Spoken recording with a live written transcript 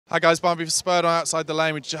Hi guys, Barnaby for Spurred On outside the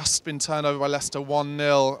lane. We've just been turned over by Leicester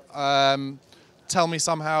 1-0. Tell me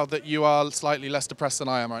somehow that you are slightly less depressed than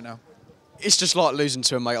I am right now. It's just like losing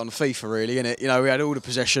to a mate on FIFA, really, isn't it? You know, we had all the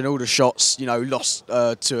possession, all the shots, you know, lost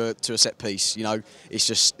to a set piece. You know,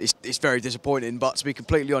 it's very disappointing. But to be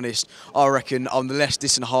completely honest, I reckon I'm the less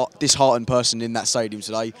disheartened person in that stadium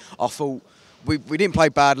today. I thought we didn't play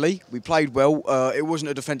badly. We played well. It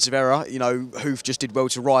wasn't a defensive error. You know, Hoof just did well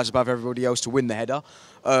to rise above everybody else to win the header.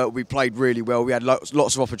 We played really well. We had lots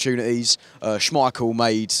of opportunities. Schmeichel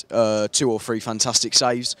made 2 or 3 fantastic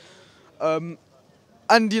saves. And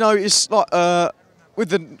you know, it's like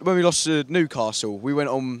when we lost to Newcastle, we went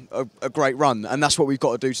on a great run, and that's what we've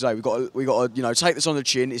got to do today. We got to you know, take this on the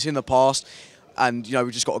chin. It's in the past, and you know,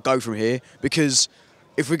 we just got to go from here, because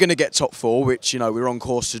if we're going to get top 4, which you know we're on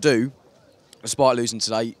course to do, despite losing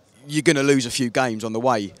today, you're going to lose a few games on the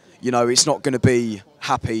way. You know, it's not going to be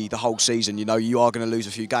happy the whole season. You know, you are going to lose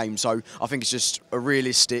a few games. So I think it's just a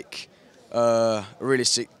realistic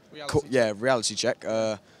reality check.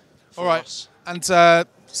 All right. Us. And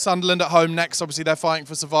Sunderland at home next. Obviously, they're fighting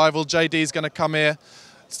for survival. JD's going to come here.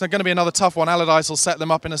 It's going to be another tough one. Allardyce will set them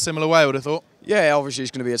up in a similar way, I would have thought. Yeah, obviously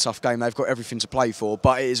it's going to be a tough game. They've got everything to play for,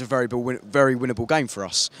 but it is a very winnable game for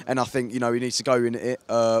us. And I think, you know, we need to go in it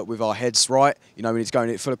with our heads right. You know, we need to go in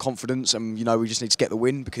it full of confidence, and you know, we just need to get the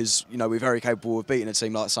win, because you know we're very capable of beating a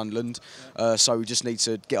team like Sunderland. So we just need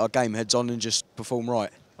to get our game heads on and just perform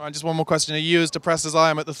right. All right, just one more question. Are you as depressed as I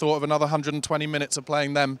am at the thought of another 120 minutes of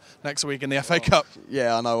playing them next week in the FA Cup?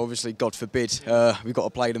 Yeah, I know. Obviously, God forbid, we've got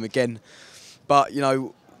to play them again. But you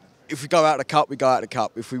know, if we go out of the cup, we go out of the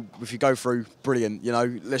cup. If we go through, brilliant. You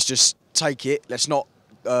know, let's just take it. Let's not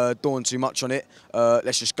dawn too much on it.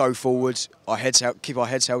 Let's just go forward. Keep our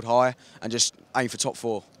heads held high, and just aim for top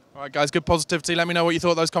 4. All right, guys. Good positivity. Let me know what you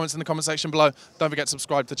thought of those comments in the comment section below. Don't forget to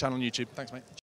subscribe to the channel on YouTube. Thanks, mate.